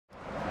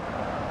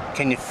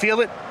Can you feel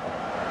it?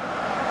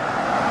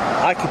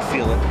 I can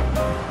feel it.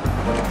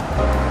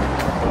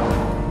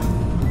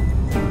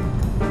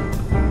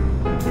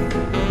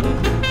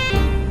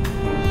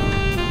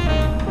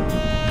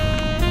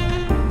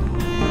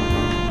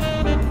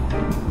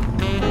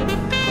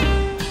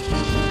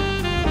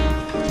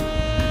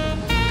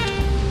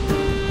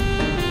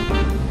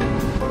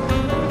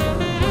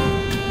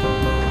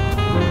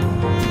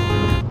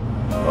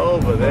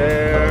 Over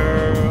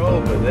there,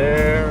 over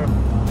there.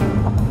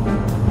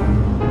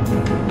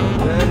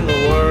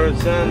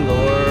 Send the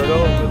word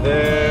over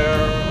there,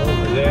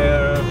 over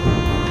there,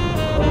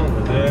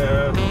 over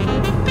there.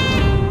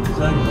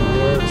 Send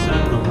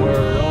the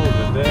word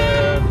over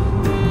there.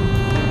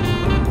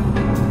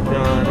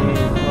 Johnny's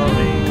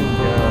coming,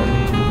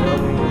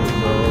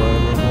 so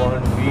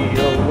everyone be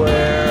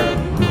aware.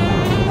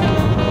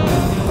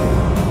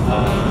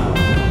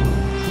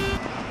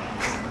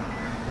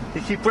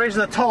 You keep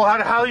raising the toll. How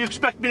the hell do you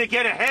expect me to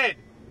get ahead?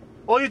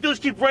 All you do is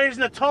keep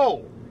raising the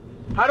toll.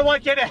 How do I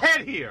get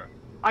ahead here?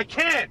 I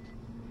can't.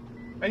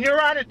 And your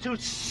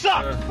attitude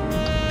sucks.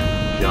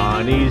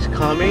 Johnny's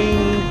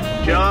coming.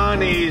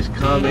 Johnny's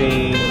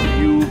coming.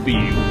 You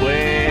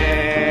beware.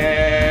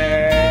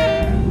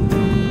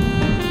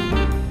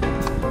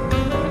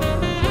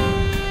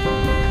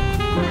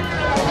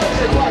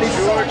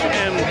 George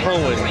M.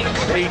 Cohen,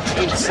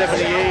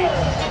 1878,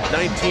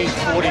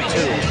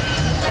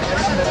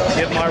 1942.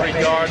 Give my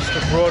regards to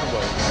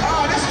Broadway.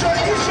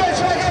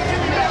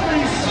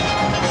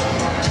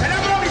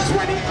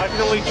 I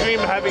can only dream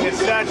of having a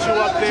statue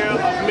up there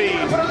of me,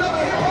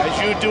 as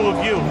you do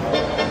of you.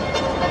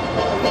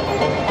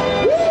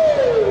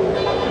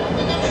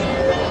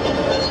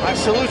 I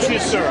salute you,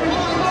 sir.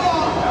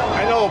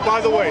 I know, by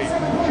the way,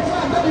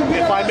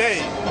 if I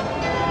may,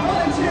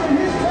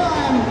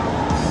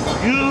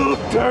 you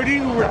dirty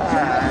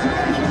rat.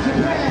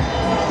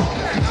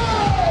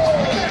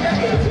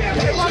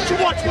 Why don't you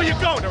watch where you're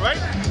going, all right?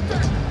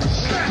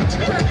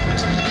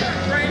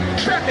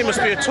 He must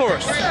be a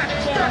tourist.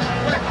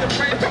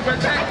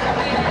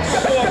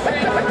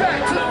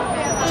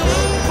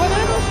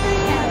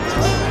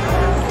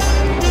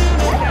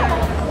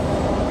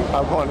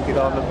 I want to get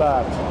on the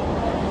map.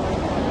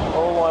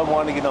 Oh, I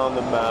want to get on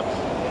the map.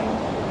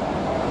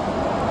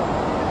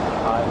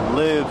 I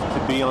live to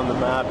be on the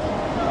map.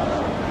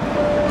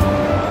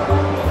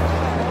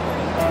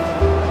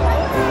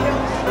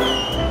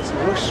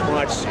 You're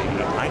smart,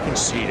 Steve. I can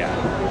see that.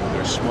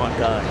 You're a smart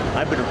guy.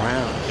 I've been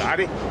around. Got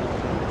it?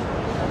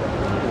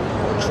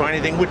 Try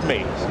anything with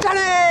me.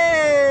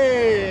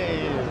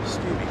 Johnny!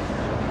 Stevie,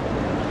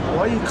 why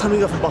are you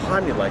coming up from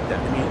behind me like that?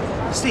 I mean,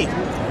 Steve,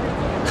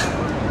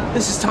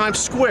 this is Times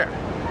Square.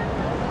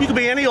 You could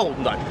be any old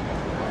nut.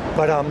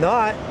 But I'm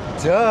not.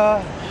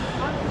 Duh.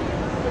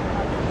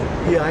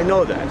 Yeah, I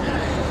know that.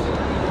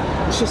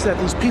 It's just that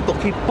these people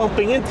keep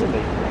bumping into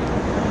me.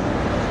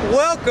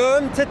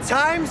 Welcome to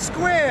Times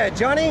Square,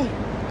 Johnny.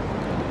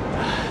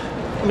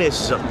 Let me ask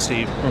you something,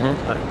 Steve.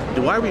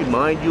 Do I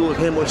remind you of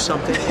him or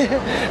something?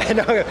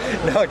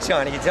 No,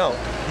 Johnny, you don't.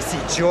 You see,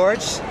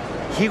 George,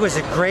 he was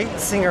a great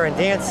singer and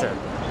dancer.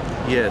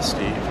 Yeah,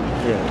 Steve.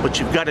 Yeah. But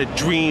you've got to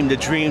dream the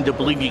dream to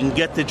believe you can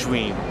get the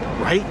dream,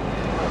 right?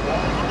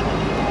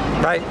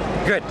 Right.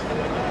 Good.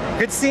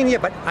 Good seeing you,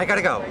 but I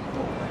gotta go.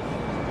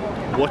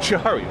 What's your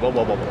hurry?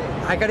 Whoa.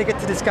 I gotta get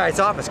to this guy's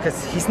office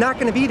because he's not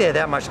gonna be there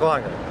that much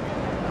longer.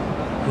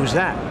 Who's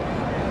that?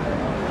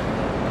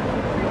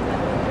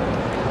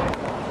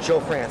 Joe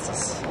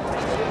Francis.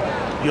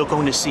 You're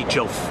going to see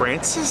Joe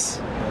Francis?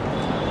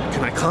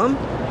 Can I come?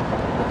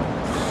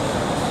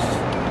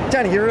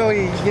 Johnny, you're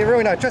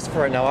really not dressed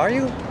for it now, are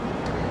you?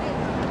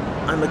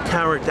 I'm a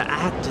character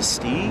actor,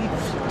 Steve.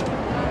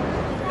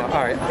 No,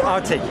 all right,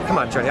 I'll take you. Come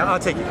on, Johnny, I'll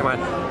take you, come on.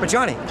 But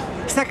Johnny,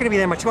 it's not going to be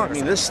there much longer. I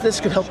mean, this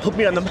could help put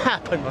me on the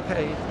map.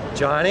 Okay,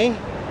 Johnny?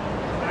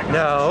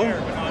 No.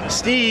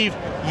 Steve,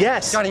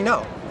 yes. Johnny,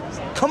 no.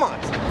 Come on.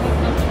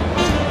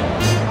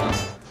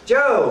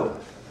 Joe!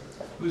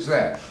 Who's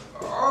that?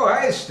 Oh,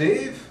 hi,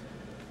 Steve.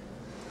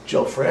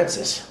 Joe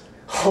Francis.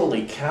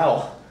 Holy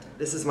cow.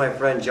 This is my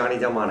friend, Johnny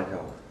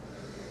Delmonico.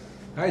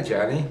 Hi,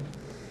 Johnny.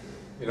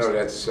 You know,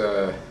 that's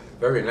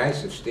very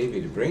nice of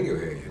Stevie to bring you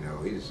here, you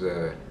know.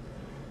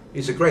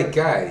 He's a great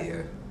guy.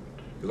 You're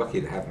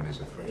lucky to have him as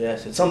a friend.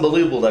 Yes, it's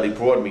unbelievable that he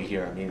brought me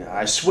here. I mean,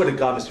 I swear to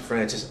God, Mr.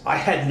 Francis, I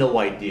had no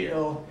idea. You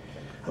know,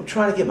 I'm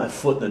trying to get my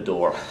foot in the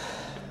door.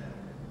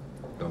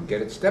 Don't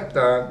get it stepped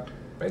on.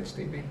 Right,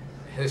 Stevie?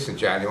 Listen,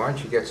 Johnny, why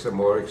don't you get some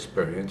more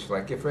experience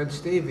like your friend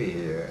Stevie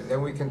here, and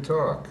then we can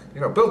talk. You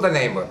know, build the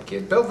name up,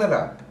 kid. Build it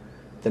up.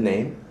 The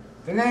name?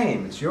 The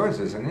name. It's yours,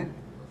 isn't it?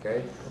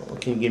 Okay? Well,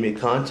 can you give me a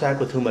contact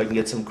with whom I can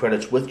get some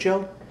credits with,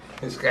 Joe?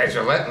 This guy's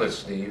relentless,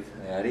 Steve.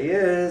 That he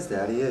is.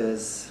 That he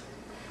is.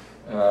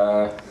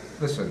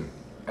 Listen,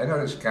 I know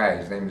this guy.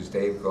 His name is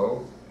Dave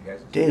Gold.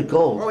 Dave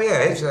Gold? Oh,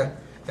 yeah.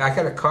 I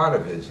got a card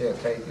of his. Here,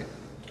 take it.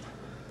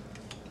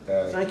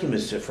 Thank you,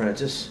 Mr.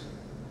 Francis.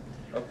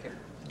 Okay.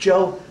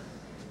 Joe?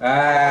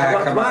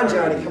 Come on,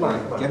 Johnny. Come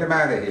on. Get him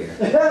out of here.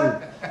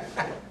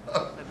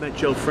 I met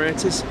Joe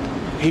Francis.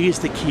 He is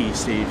the key,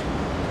 Steve.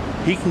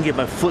 he can get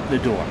my foot in the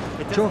door.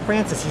 Joe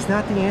Francis, he's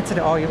not the answer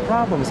to all your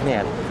problems,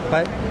 man.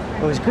 But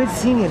it was good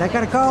seeing you, and I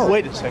gotta go.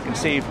 Wait a second,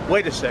 Steve.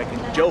 Wait a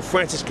second. Joe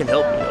Francis can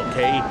help me,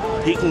 okay?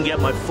 He can get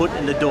my foot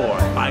in the door.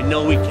 I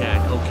know he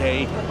can,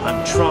 okay?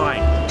 I'm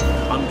trying.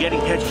 I'm getting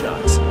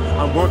headshots.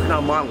 I'm working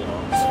on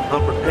monologues.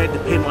 I'm prepared to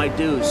pay my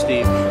dues,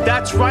 Steve.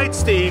 That's right,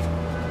 Steve.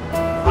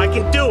 I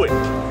can do it.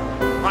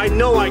 I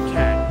know I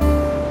can.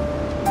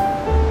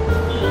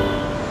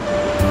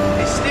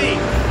 Hey,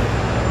 Steve.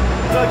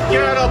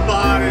 Forget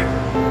about it.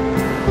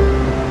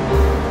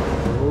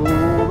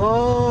 Hold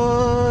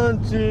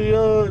on to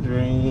your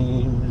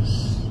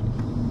dreams.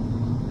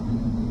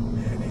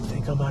 Man, they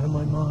think I'm out of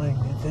my mind.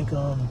 They think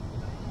I'm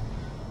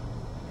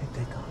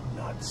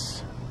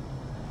nuts.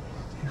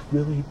 They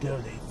really do.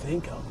 They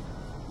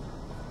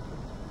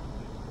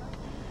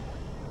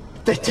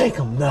think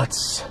I'm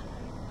nuts.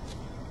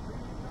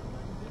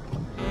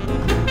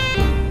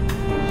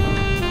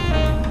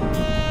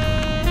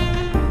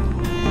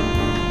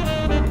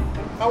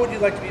 How would you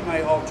like to be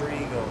my alter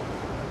ego?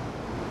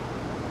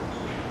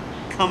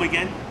 Come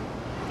again?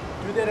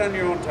 Do that on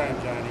your own time,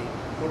 Johnny.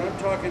 What I'm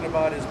talking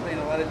about is playing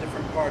a lot of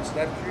different parts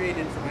that I've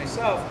created for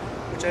myself,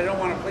 which I don't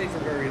want to play for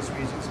various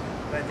reasons,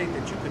 but I think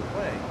that you could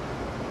play.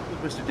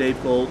 Look, Mr.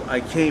 Dave Gold,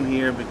 I came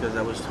here because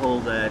I was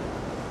told that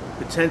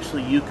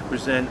potentially you could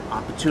present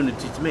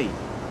opportunity to me,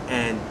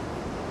 and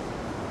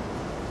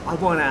I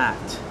want to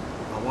act.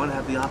 I want to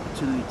have the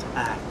opportunity to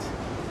act.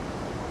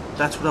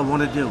 That's what I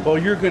want to do. Well,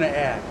 you're going to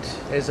act.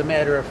 As a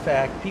matter of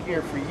fact, people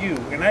here for you,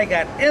 and I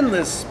got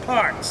endless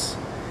parts,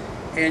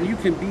 and you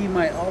can be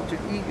my alter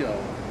ego.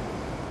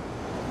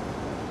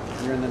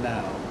 You're in the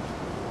now.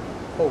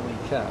 Holy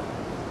cow.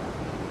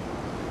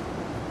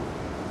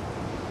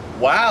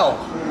 Wow.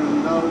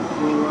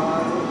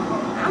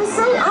 I'm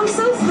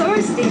so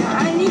thirsty.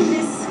 I need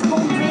this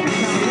cold drink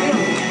now,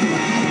 really.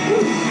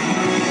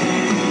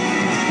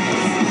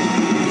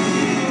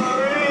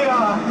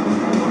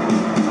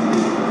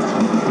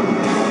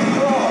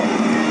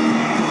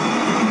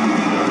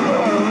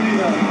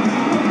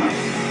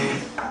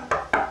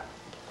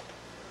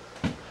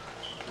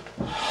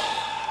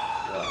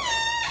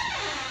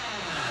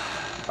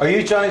 Are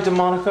you Johnny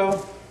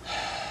Delmonico?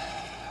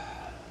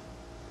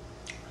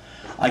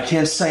 I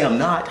can't say I'm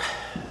not.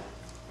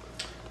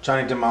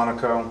 Johnny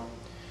Delmonico,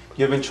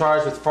 you have been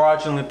charged with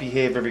fraudulent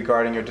behavior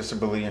regarding your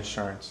disability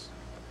insurance.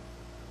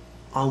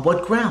 On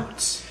what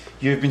grounds?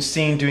 You have been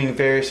seen doing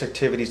various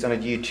activities on a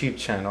YouTube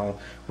channel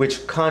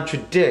which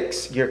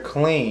contradicts your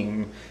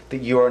claim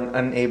that you are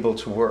unable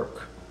to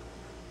work.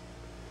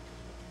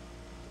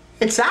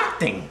 It's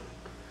acting.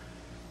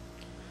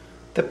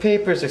 The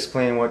papers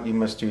explain what you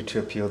must do to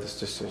appeal this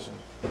decision.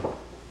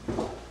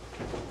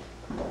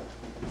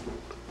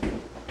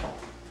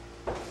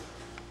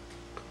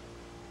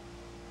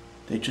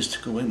 They just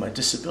took away my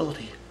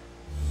disability.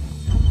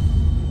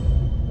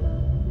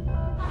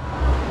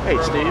 Hey,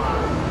 Steve.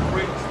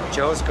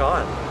 Joe's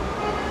gone.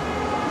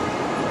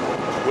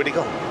 Where'd he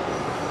go?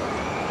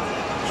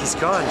 He's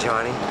gone,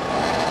 Johnny.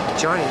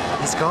 Johnny,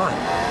 he's gone.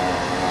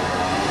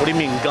 What do you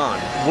mean gone?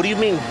 What do you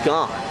mean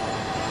gone?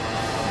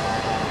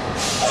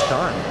 He's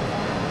gone.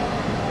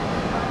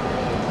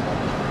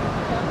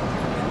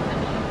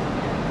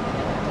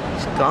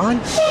 He's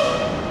gone?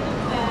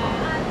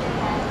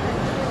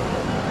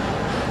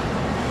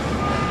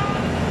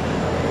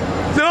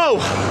 No!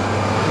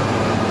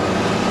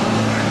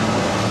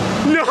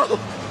 No!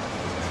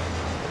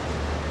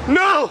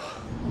 No!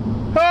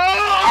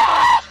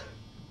 Ah!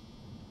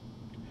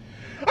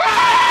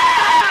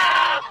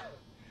 Ah!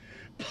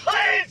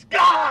 Please,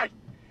 God!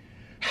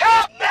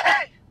 Help me!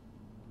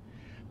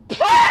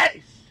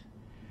 Please!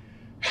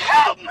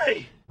 Help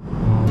me!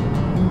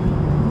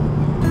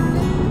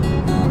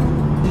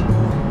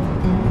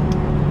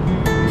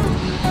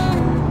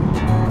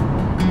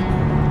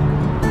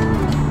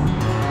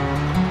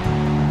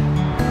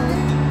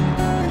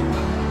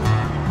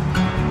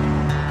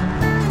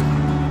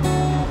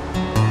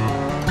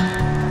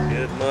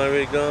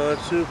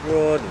 Regards to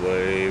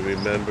Broadway,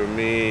 remember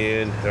me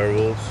in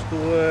Herald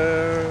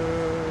Square.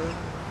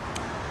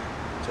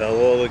 Tell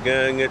all the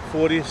gang at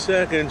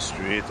 42nd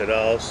Street that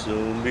I'll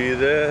soon be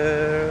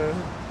there.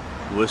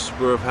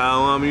 Whisper of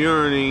how I'm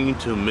yearning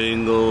to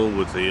mingle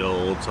with the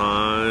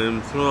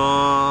old-time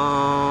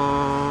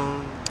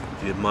throng.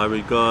 Give my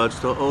regards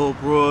to old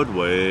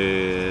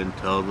Broadway and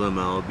tell them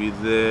I'll be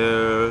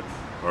there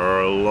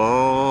ere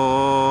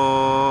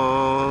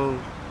long.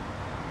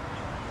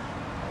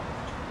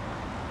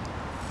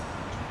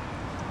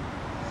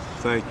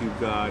 Thank you,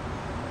 God.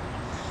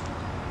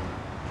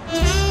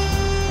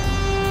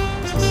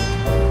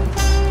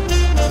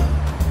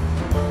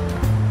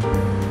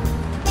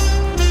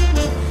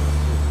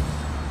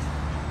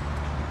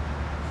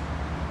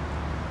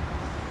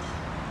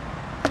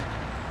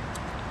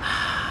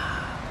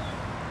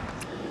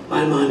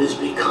 My mind is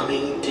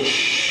becoming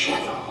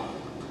disheveled.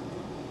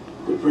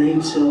 The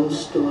brain cells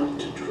start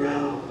to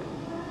drown.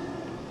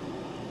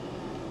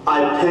 I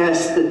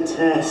passed the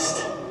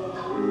test.